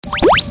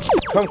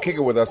Come kick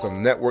it with us on the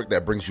network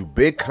that brings you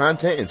big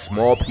content in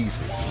small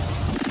pieces.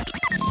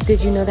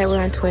 Did you know that we're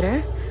on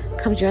Twitter?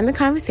 Come join the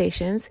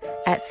conversations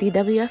at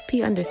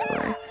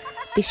CWFP_.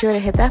 Be sure to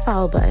hit that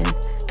follow button.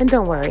 And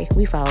don't worry,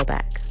 we follow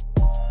back.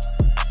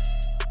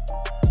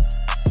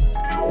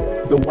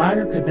 The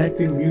wider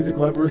connecting music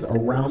lovers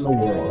around the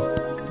world.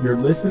 You're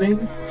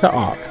listening to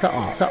Aux.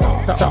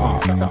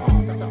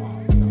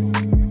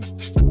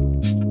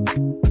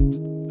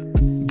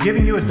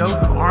 Giving you a dose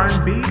of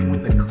R&B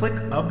with the click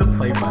of the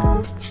play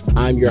button.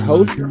 I'm your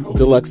host,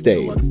 Deluxe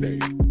Dave.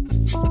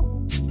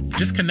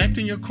 Just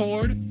connecting your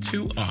cord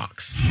to Aux.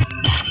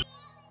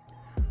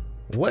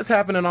 What's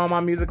happening, all my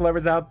music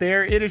lovers out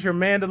there? It is your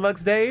man,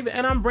 Deluxe Dave,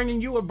 and I'm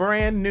bringing you a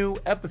brand new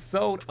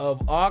episode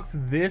of Aux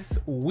this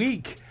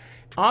week.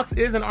 Aux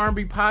is an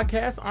R&B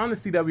podcast on the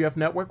CWF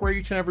network where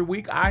each and every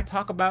week I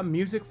talk about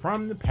music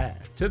from the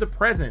past to the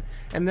present,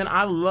 and then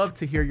I love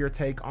to hear your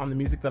take on the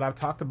music that I've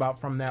talked about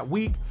from that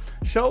week.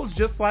 Shows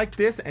just like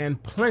this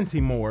and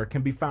plenty more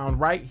can be found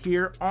right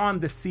here on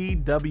the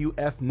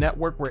CWF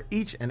network, where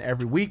each and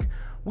every week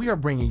we are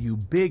bringing you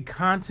big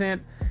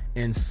content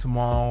in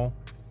small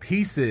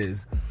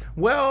pieces.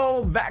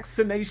 Well,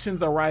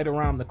 vaccinations are right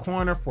around the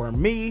corner for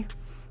me,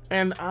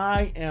 and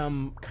I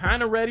am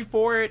kind of ready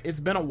for it. It's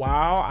been a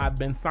while. I've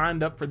been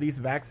signed up for these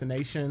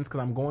vaccinations because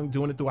I'm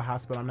doing it through a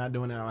hospital. I'm not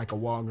doing it at like a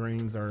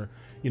Walgreens or,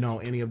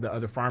 any of the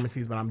other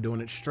pharmacies, but I'm doing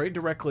it straight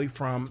directly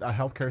from a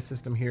healthcare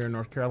system here in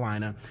North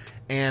Carolina.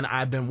 And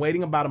I've been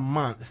waiting about a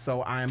month,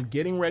 so I'm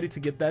getting ready to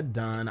get that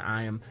done.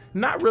 I am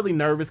not really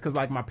nervous because,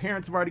 like, my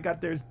parents have already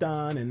got theirs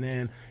done, and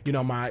then,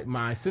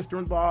 my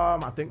sister-in-law,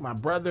 I think my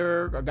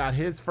brother got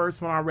his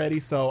first one already,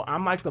 so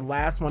I'm like the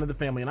last one of the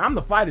family, and I'm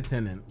the flight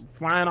attendant,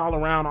 flying all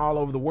around all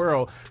over the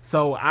world,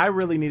 so I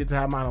really needed to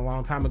have mine a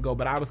long time ago,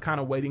 but I was kind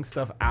of waiting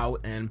stuff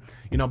out, and,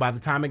 by the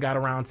time it got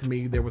around to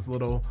me, there was a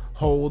little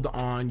hold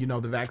on,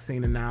 the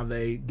vaccine, and now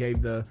they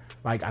gave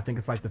I think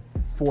it's like the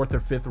 4th or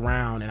 5th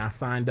round, and I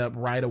signed up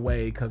right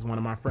away because one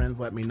of my friends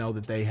let me know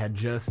that they had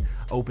just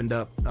opened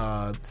up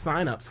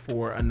signups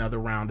for another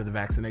round of the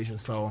vaccination.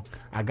 So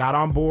I got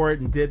on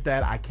board and did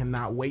that. I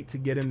cannot wait to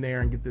get in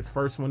there and get this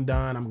first one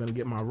done. I'm going to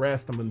get my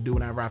rest. I'm going to do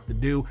whatever I have to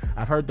do.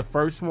 I've heard the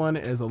first one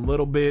is a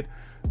little bit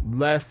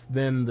less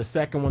than the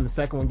second one. The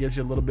second one gives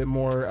you a little bit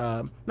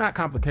more, not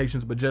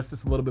complications, but just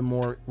a little bit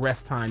more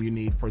rest time you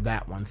need for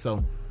that one. So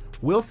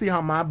we'll see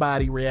how my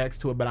body reacts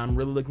to it, but I'm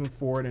really looking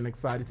forward and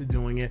excited to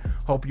doing it.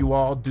 Hope you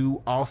all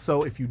do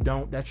also. If you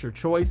don't, that's your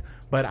choice,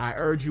 but I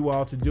urge you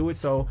all to do it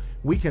so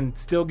we can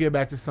still get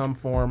back to some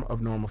form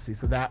of normalcy.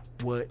 So that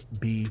would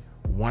be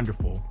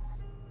wonderful.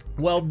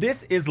 Well,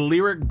 this is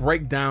Lyric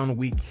Breakdown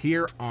week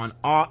here on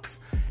Aux,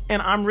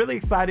 and I'm really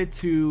excited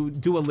to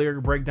do a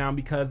lyric breakdown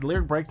because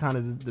lyric breakdown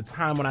is the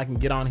time when I can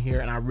get on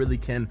here and I really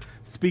can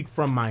speak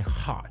from my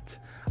heart.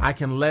 I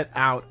can let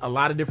out a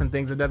lot of different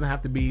things. It doesn't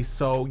have to be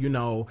so,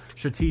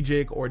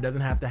 strategic, or it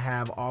doesn't have to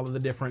have all of the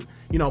different,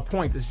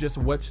 points. It's just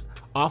what's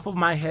off of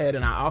my head.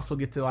 And I also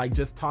get to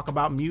just talk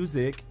about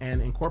music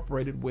and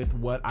incorporate it with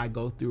what I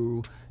go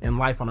through in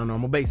life on a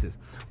normal basis.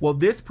 Well,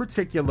 this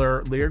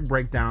particular lyric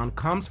breakdown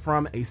comes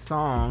from a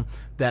song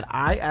that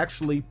I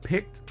actually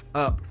picked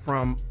up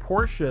from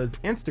Portia's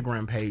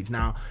Instagram page.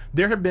 Now,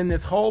 there have been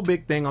this whole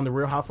big thing on the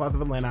Real Housewives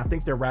of Atlanta. I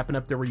think they're wrapping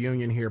up their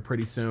reunion here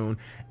pretty soon.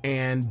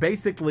 And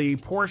basically,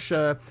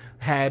 Portia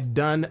had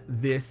done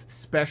this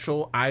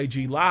special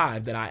IG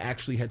Live that I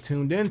actually had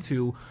tuned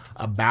into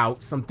about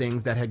some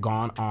things that had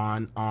gone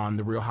on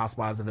the Real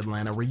Housewives of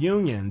Atlanta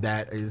reunion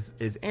that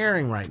is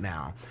airing right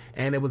now.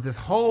 And it was this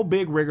whole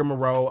big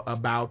rigmarole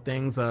about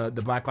things,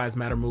 the Black Lives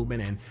Matter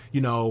movement, and,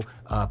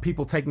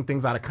 people taking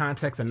things out of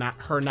context and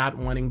not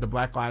wanting the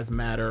Black Lives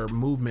Matter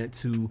movement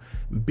to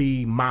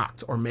be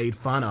mocked or made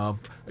fun of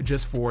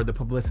just for the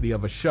publicity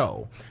of a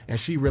show. And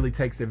she really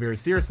takes it very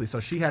seriously. So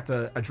she had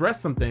to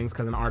address some things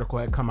because an article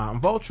had come out in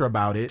Vulture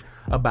about it,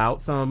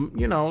 about some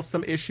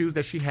issues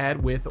that she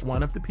had with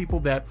one of the people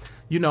that,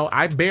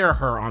 I bear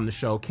her on the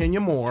show, Kenya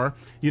Moore.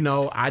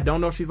 I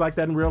don't know if she's like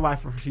that in real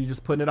life or if she's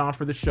just putting it on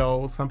for the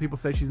show. Some people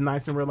say she's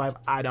nice in real life.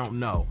 I don't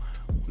know.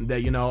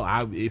 That,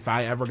 if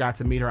I ever got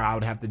to meet her, I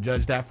would have to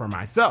judge that for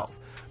myself.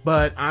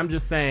 But I'm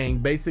just saying,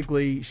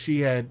 basically,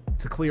 she had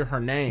to clear her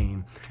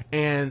name.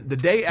 And the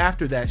day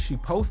after that, she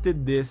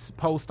posted this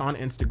post on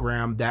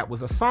Instagram that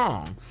was a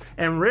song.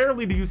 And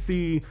rarely do you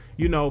see,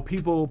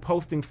 people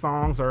posting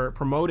songs or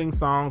promoting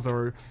songs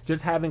or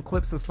just having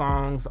clips of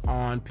songs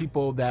on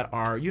people that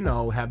are,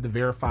 have the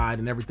verified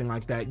and everything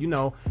like that.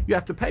 You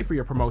have to pay for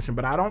your promotion,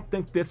 but I don't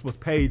think this was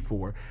paid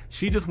for.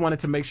 She just wanted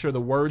to make sure the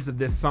words of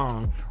this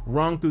song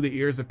rung through the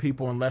ears of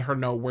people and let her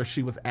know where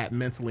she was at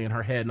mentally in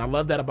her head. And I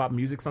love that about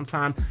music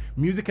sometimes.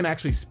 Music can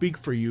actually speak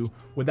for you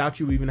without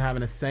you even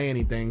having to say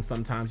anything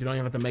sometimes. You don't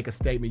even have to make a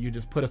statement. You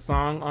just put a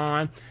song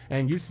on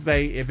and you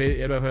say if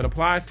it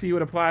applies to you,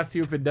 it applies to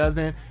you. If it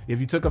doesn't,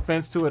 if you took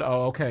offense to it,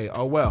 oh, okay,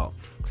 oh, well.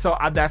 So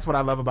that's what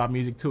I love about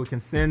music too. It can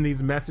send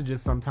these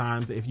messages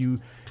sometimes if you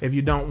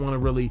don't want to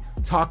really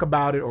talk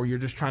about it or you're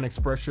just trying to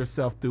express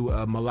yourself through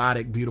a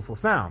melodic, beautiful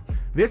sound.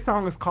 This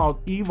song is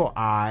called Evil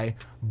Eye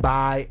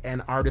by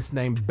an artist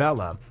named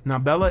Bella. Now,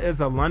 Bella is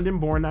a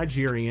London-born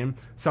Nigerian,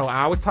 so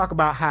I always talk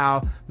about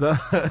how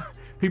the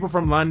people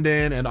from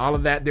London and all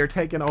of that, they're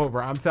taking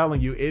over. I'm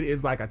telling you, it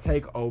is like a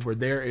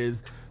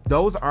takeover.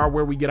 Those are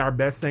where we get our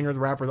best singers,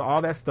 rappers,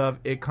 all that stuff.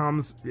 It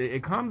comes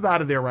out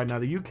of there right now.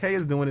 The UK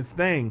is doing its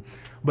thing.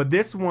 But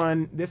this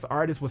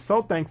artist was so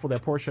thankful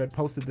that Portia had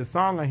posted this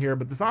song on here.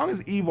 But the song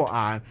is Evil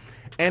Eye.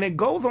 And it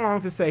goes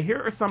along to say,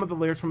 here are some of the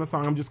lyrics from the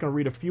song. I'm just going to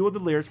read a few of the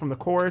lyrics from the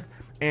chorus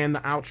and the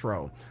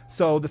outro.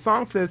 So the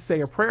song says,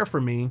 say a prayer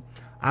for me.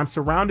 I'm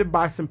surrounded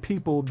by some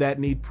people that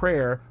need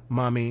prayer,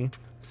 mommy.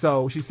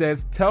 So she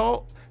says,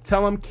 tell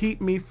them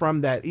keep me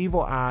from that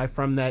evil eye,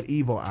 from that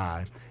evil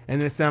eye.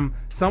 And there's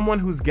someone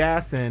who's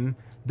gassing,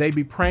 they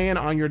be praying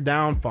on your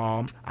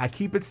downfall. I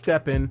keep it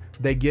stepping,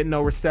 they get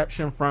no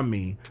reception from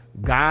me.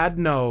 God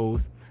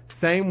knows,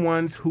 same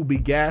ones who be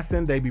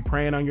gassing, they be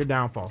praying on your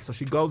downfall. So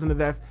she goes into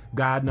that,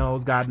 God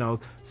knows, God knows.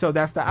 So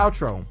that's the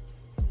outro.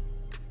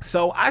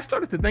 So I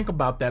started to think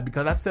about that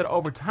because I said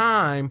over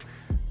time,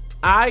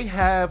 I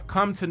have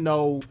come to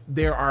know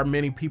there are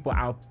many people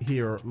out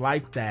here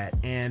like that,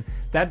 and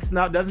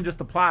doesn't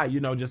just apply,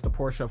 just to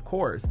Portia, of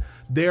course.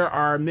 There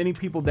are many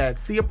people that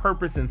see a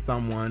purpose in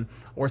someone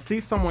or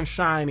see someone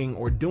shining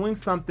or doing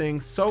something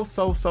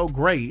so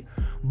great,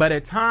 but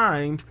at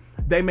times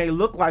they may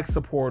look like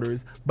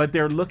supporters, but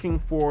they're looking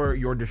for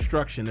your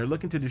destruction. They're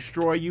looking to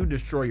destroy you,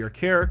 destroy your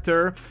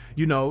character,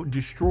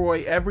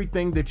 destroy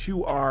everything that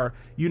you are,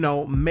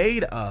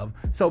 made of.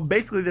 So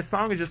basically this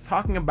song is just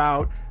talking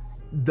about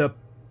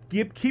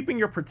keeping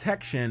your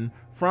protection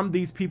from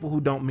these people who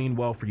don't mean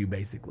well for you,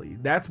 basically.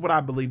 That's what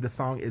I believe the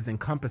song is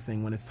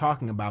encompassing when it's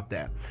talking about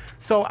that.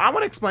 So I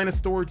want to explain a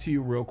story to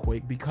you real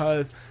quick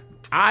because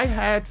I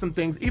had some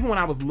things, even when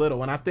I was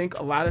little, and I think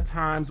a lot of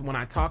times when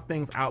I talk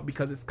things out,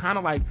 because it's kind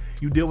of like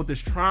you deal with this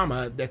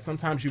trauma that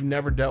sometimes you've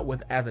never dealt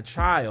with as a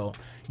child.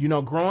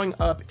 Growing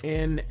up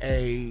in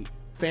a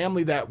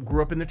family that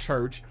grew up in the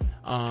church,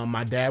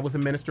 my dad was a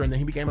minister and then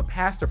he became a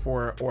pastor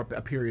for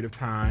a period of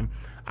time.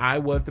 I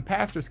was the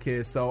pastor's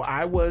kid, so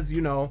I was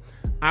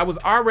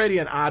already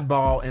an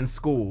oddball in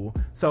school.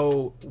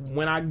 So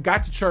when I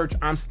got to church,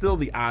 I'm still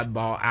the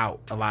oddball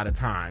out a lot of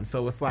times.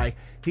 So it's like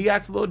he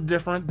acts a little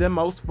different than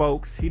most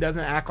folks. He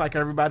doesn't act like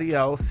everybody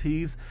else.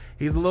 He's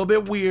a little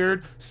bit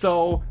weird.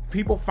 So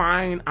people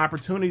find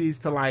opportunities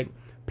to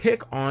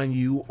pick on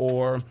you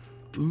or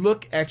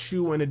look at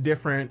you in a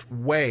different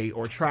way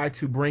or try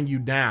to bring you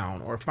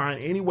down or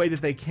find any way that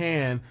they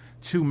can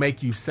to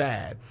make you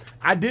sad.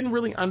 I didn't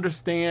really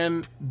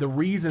understand the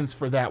reasons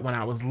for that when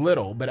I was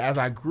little, but as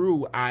I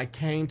grew, I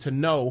came to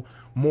know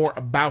more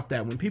about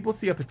that. When people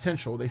see a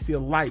potential, they see a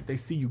light, they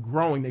see you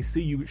growing, they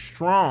see you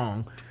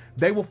strong,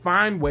 they will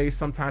find ways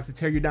sometimes to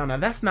tear you down. Now,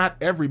 that's not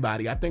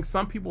everybody. I think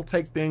some people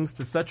take things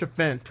to such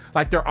offense,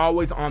 like they're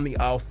always on the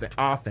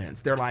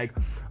offense. They're like,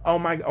 oh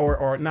my,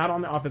 or not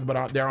on the offense,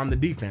 but they're on the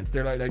defense.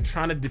 They're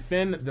trying to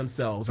defend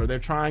themselves, or they're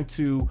trying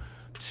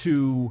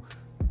to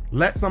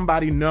let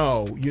somebody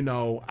know,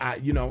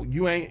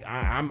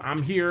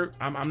 I'm here.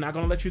 I'm not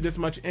going to let you this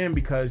much in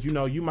because,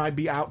 you might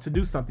be out to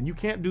do something. You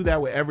can't do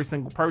that with every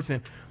single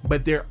person,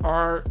 but there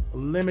are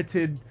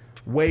limited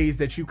ways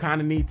that you kind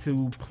of need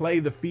to play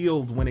the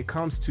field when it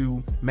comes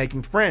to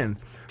making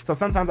friends. So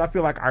sometimes I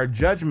feel like our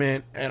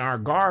judgment and our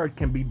guard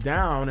can be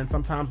down, and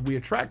sometimes we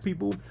attract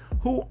people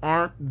who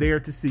aren't there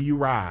to see you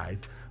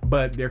rise,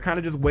 but they're kind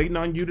of just waiting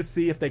on you to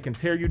see if they can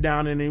tear you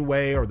down in any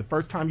way, or the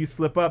first time you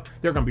slip up,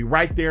 they're going to be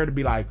right there to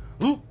be like,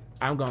 oop,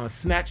 I'm going to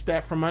snatch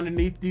that from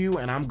underneath you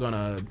and I'm going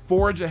to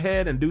forge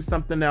ahead and do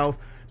something else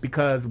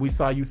because we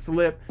saw you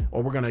slip,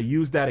 or we're going to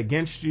use that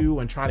against you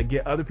and try to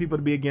get other people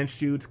to be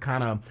against you to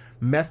kind of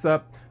mess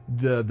up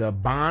the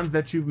bonds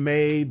that you've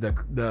made,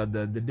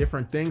 the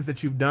different things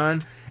that you've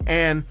done.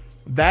 And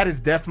that is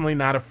definitely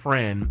not a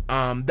friend.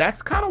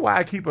 That's kind of why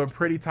I keep a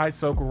pretty tight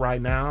circle right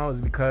now,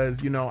 is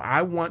because,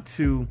 I want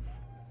to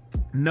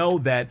know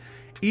that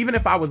even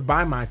if I was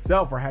by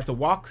myself or had to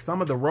walk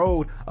some of the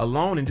road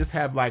alone and just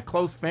have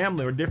close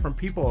family or different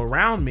people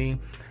around me,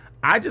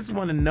 I just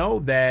want to know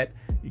that,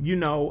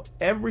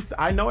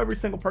 I know every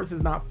single person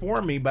is not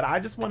for me, but I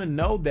just want to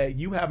know that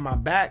you have my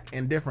back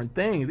in different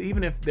things.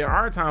 Even if there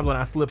are times when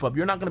I slip up,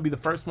 you're not going to be the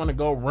first one to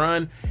go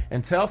run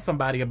and tell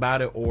somebody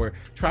about it or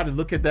try to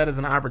look at that as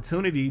an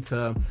opportunity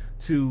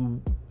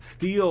to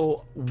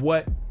steal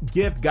what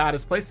gift God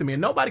has placed in me.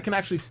 And nobody can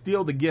actually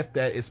steal the gift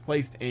that is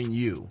placed in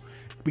you,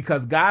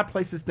 because God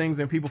places things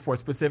in people for a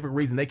specific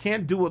reason. They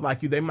can't do it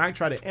like you. They might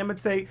try to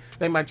imitate.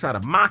 They might try to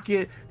mock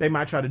it. They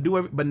might try to do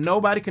it, but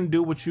nobody can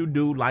do what you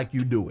do like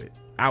you do it.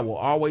 I will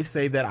always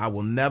say that. I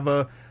will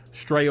never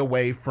stray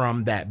away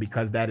from that,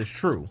 because that is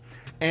true.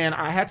 And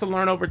I had to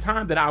learn over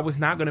time that I was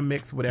not going to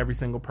mix with every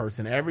single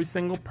person. Every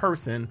single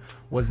person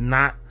was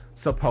not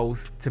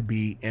supposed to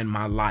be in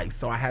my life.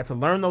 So I had to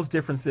learn those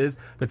differences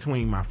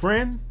between my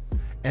friends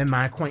and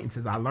my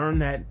acquaintances. I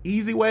learned that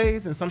easy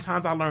ways, and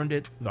sometimes I learned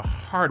it the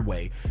hard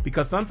way,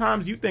 because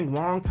sometimes you think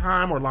long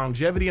time or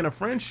longevity in a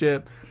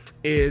friendship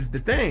is the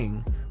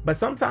thing, but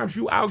sometimes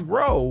you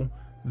outgrow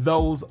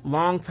those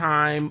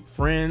longtime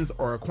friends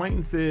or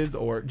acquaintances,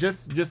 or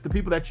just the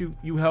people that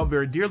you held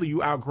very dearly,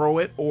 you outgrow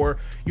it, or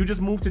you just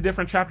move to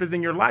different chapters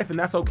in your life, and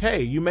that's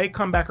okay. You may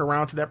come back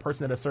around to that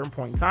person at a certain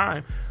point in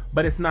time,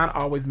 but it's not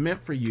always meant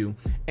for you.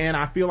 And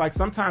I feel like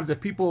sometimes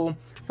that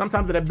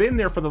have been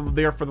there for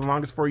the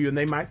longest for you, and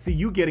they might see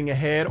you getting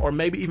ahead or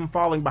maybe even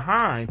falling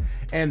behind,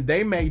 and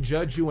they may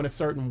judge you in a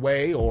certain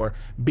way or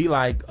be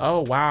like, oh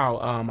wow,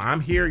 I'm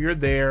here, you're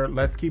there,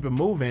 let's keep it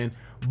moving.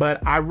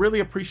 But I really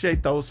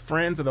appreciate those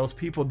friends or those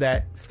people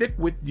that stick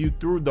with you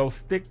through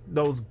those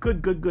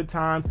good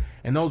times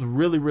and those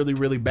really, really,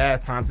 really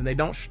bad times, and they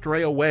don't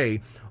stray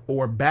away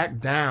or back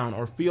down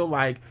or feel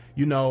like,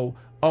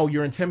 oh,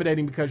 you're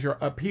intimidating because you're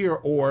up here,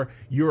 or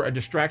you're a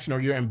distraction, or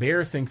you're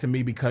embarrassing to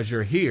me because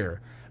you're here.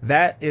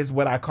 That is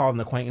what I call an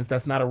acquaintance.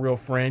 That's not a real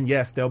friend.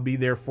 Yes, they'll be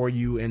there for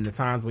you in the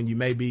times when you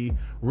may be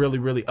really,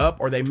 really up,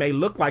 or they may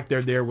look like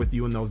they're there with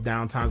you in those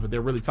down times, but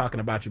they're really talking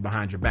about you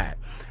behind your back.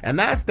 And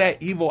that's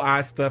that evil eye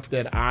stuff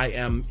that I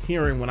am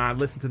hearing when I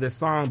listen to this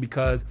song,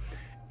 because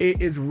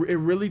it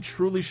really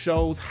truly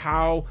shows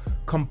how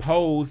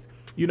composed,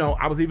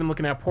 I was even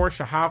looking at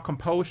Portia, how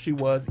composed she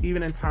was,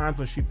 even in times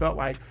when she felt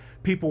like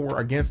people were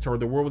against her,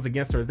 the world was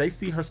against her. As they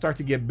see her start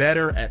to get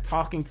better at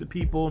talking to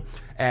people,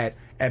 at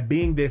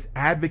being this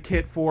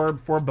advocate for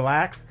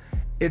blacks,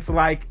 it's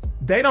like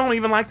they don't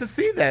even like to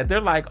see that. They're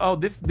like, oh,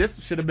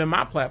 this should have been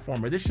my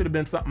platform, or this should have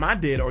been something I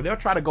did, or they'll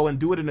try to go and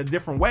do it in a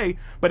different way,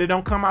 but it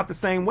don't come out the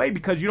same way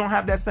because you don't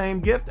have that same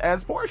gift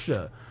as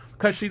Portia,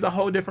 because she's a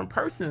whole different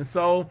person.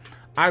 So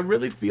I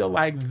really feel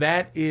like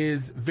that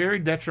is very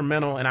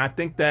detrimental, and I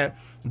think that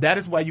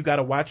is why you got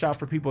to watch out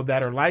for people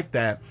that are like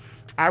that.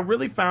 I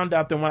really found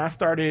out that when I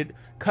started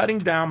cutting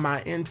down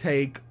my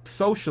intake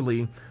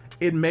socially,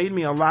 it made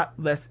me a lot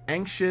less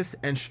anxious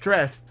and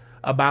stressed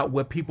about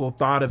what people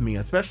thought of me,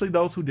 especially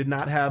those who did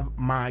not have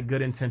my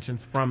good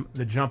intentions from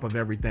the jump of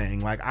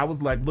everything. Like, I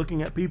was like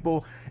looking at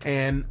people,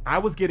 and I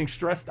was getting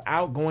stressed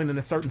out going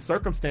into certain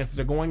circumstances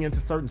or going into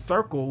certain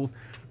circles,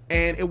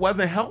 and it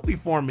wasn't healthy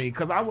for me,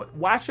 because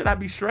why should I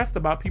be stressed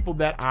about people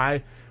that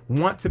I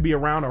want to be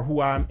around, or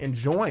who I'm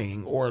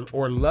enjoying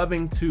or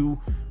loving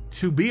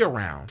to be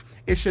around?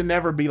 It should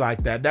never be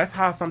like that. That's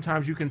how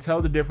sometimes you can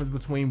tell the difference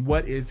between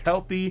what is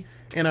healthy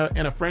in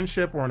a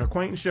friendship or an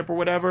acquaintanceship or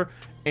whatever,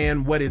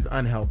 and what is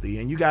unhealthy.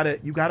 And you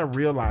gotta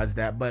realize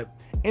that. But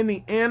in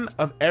the end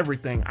of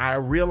everything, I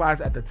realize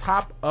at the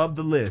top of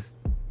the list,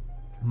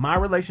 my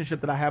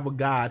relationship that I have with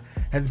God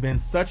has been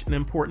such an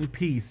important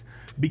piece,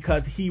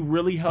 because he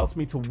really helps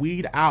me to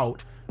weed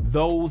out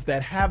those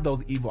that have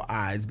those evil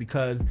eyes,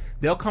 because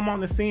they'll come on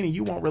the scene and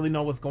you won't really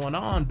know what's going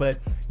on, but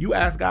you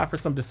ask God for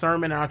some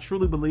discernment. And I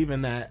truly believe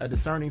in that, a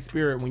discerning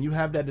spirit. When you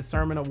have that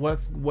discernment of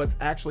what's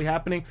actually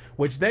happening,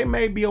 which they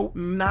may be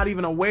not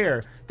even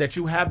aware that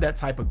you have that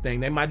type of thing.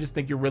 They might just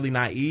think you're really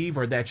naive,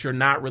 or that you're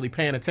not really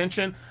paying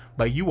attention,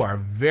 but you are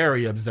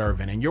very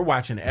observant and you're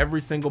watching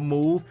every single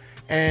move.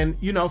 And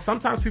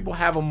sometimes people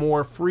have a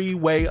more free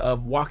way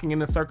of walking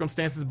into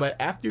circumstances, but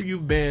after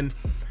you've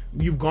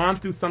gone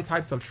through some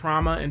types of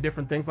trauma and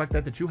different things like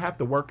that you have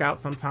to work out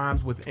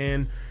sometimes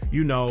within,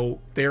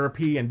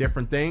 therapy and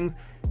different things,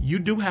 you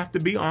do have to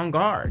be on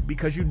guard,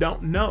 because you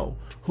don't know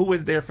who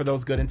is there for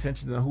those good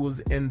intentions and who is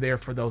in there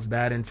for those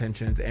bad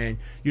intentions. And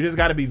you just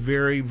got to be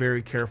very,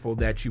 very careful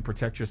that you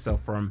protect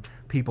yourself from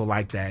people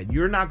like that.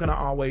 You're not going to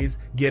always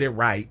get it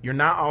right. You're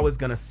not always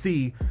going to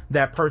see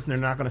that person. They're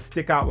not going to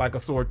stick out like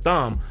a sore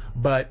thumb,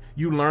 but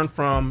you learn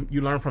from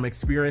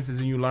experiences,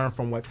 and you learn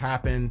from what's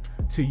happened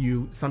to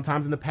you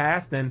sometimes in the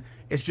past. And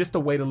it's just a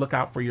way to look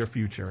out for your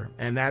future.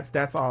 And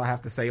that's all I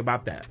have to say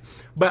about that.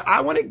 But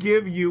I want to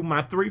give you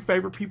my 3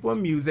 favorite people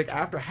in music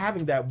after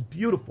having that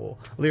beautiful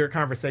lyric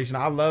conversation.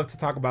 I love to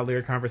talk about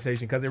lyric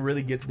conversation because it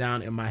really gets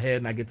down in my head,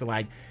 and I get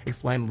to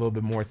explain a little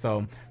bit more.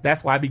 So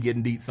that's why I be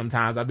getting deep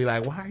sometimes. I'll be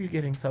like, why are you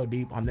getting so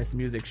deep on this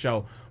music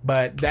show?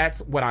 But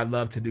that's what I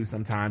love to do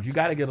sometimes. You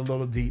got to get a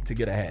little deep to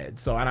get ahead.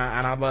 So, and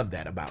I love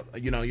that about,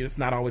 you're just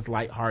not always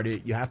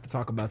lighthearted. You have to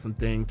talk about some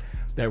things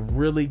that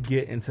really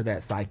get into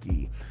that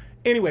psyche.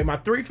 Anyway, my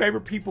 3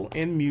 favorite people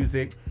in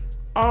music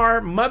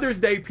are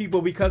Mother's Day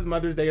people, because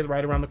Mother's Day is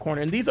right around the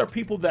corner. And these are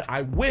people that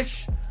I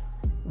wish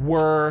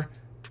were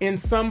in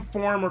some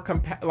form, or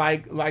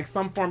like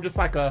some form, just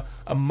like a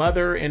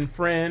mother and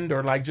friend,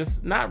 or like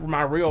just not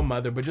my real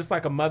mother, but just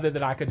like a mother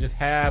that I could just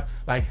have,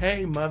 like,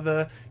 hey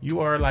mother, you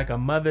are like a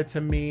mother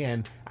to me,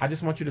 and I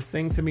just want you to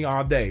sing to me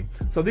all day.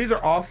 So these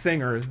are all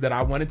singers that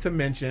I wanted to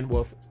mention.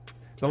 Well,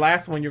 the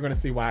last one, you're going to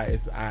see why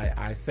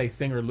I say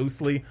singer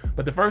loosely,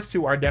 but the first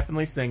 2 are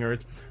definitely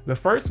singers. The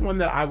first one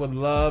that I would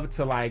love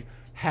to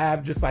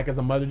have just as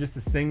a mother, just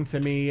to sing to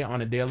me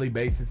on a daily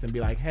basis and be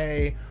like,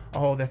 hey,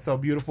 oh, that's so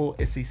beautiful,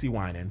 is CeCe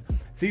Winans.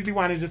 CeCe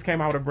Winans just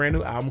came out with a brand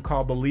new album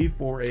called Believe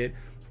For It,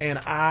 and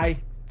I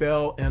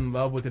fell in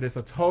love with it. It's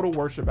a total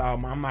worship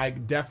album. I'm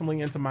like definitely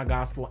into my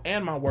gospel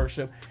and my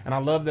worship, and I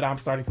love that I'm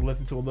starting to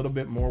listen to a little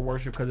bit more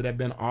worship because it had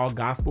been all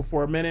gospel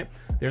for a minute.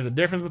 There's a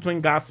difference between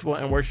gospel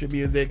and worship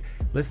music.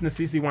 Listen to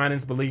CeCe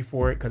Winans Believe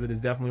for it, because it is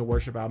definitely a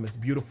worship album. It's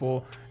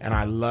beautiful and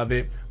I love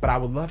it, but I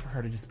would love for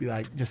her to just be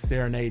like, just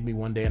serenade me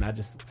one day and I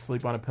just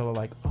sleep on a pillow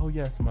like, oh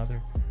yes,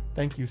 mother,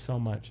 thank you so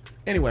much.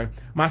 Anyway,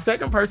 my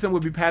second person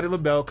would be Patti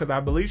LaBelle, because I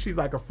believe she's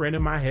like a friend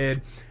in my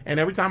head. And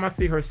every time I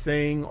see her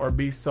sing or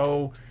be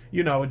so,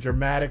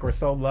 dramatic or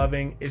so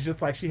loving, it's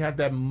just like she has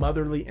that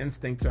motherly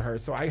instinct to her.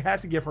 So I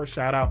had to give her a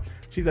shout out.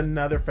 She's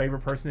another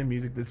favorite person in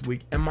music this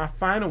week. And my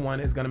final one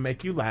is going to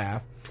make you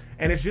laugh.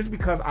 And it's just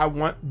because I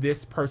want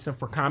this person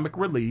for comic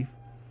relief.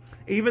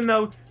 Even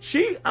though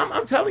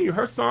I'm telling you,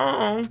 her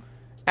song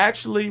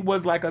actually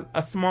was like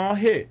a small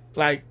hit.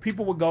 Like,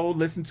 people would go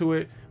listen to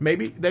it.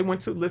 Maybe they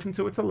went to listen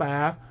to it to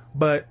laugh,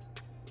 but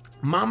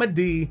Mama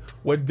D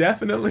would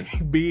definitely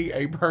be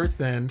a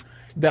person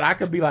that I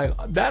could be like,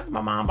 that's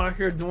my mom out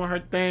here doing her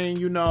thing,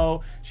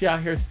 she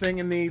out here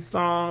singing these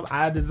songs.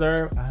 I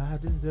deserve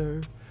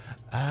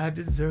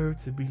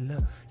to be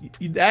loved.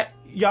 That,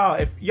 y'all,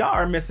 if y'all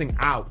are missing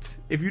out,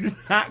 if you do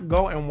not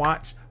go and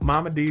watch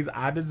Mama D's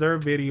I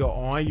Deserve video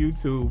on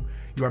YouTube,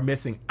 you are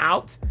missing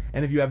out.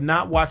 And if you have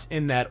not watched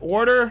in that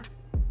order,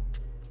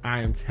 I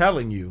am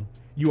telling you,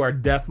 you are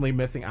definitely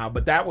missing out.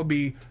 But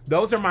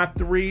those are my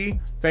three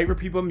favorite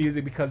people in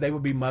music, because they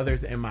would be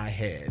mothers in my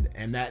head.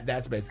 And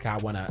that's basically how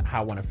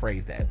I want to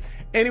phrase that.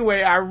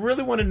 Anyway, I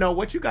really want to know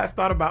what you guys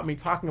thought about me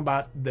talking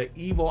about the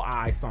Evil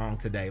Eye song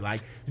today.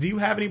 Like, do you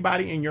have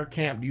anybody in your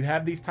camp? Do you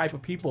have these type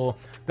of people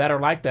that are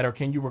like that? Or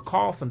can you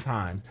recall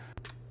sometimes?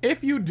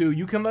 If you do,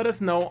 you can let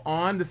us know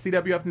on the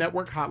CWF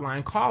Network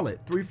hotline. Call it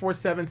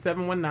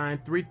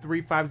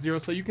 347-719-3350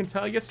 so you can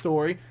tell your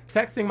story.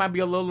 Texting might be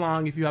a little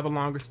long if you have a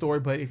longer story,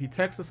 but if you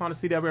text us on the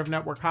CWF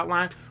Network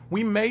hotline,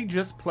 we may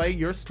just play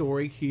your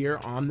story here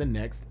on the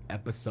next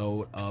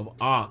episode of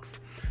Aux.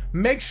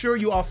 Make sure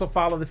you also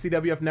follow the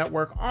CWF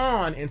Network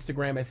on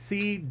Instagram at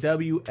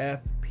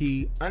CWFP_,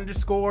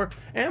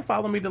 and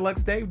follow me,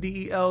 Deluxe Dave,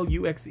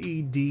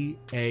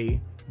 DeluxeDave.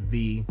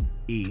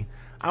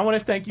 I want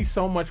to thank you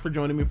so much for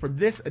joining me for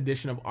this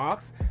edition of Aux.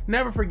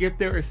 Never forget,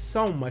 there is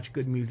so much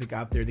good music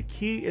out there. The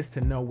key is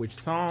to know which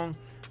song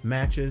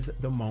matches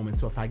the moment.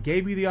 So if I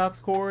gave you the aux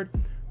chord,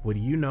 would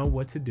you know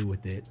what to do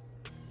with it?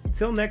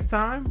 Till next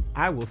time,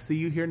 I will see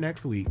you here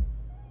next week.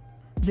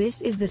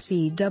 This is the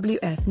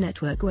CWF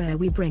Network, where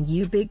we bring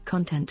you big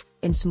content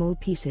in small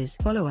pieces.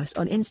 Follow us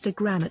on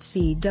Instagram at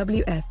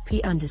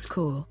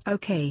CWFP_.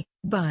 Okay,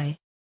 bye.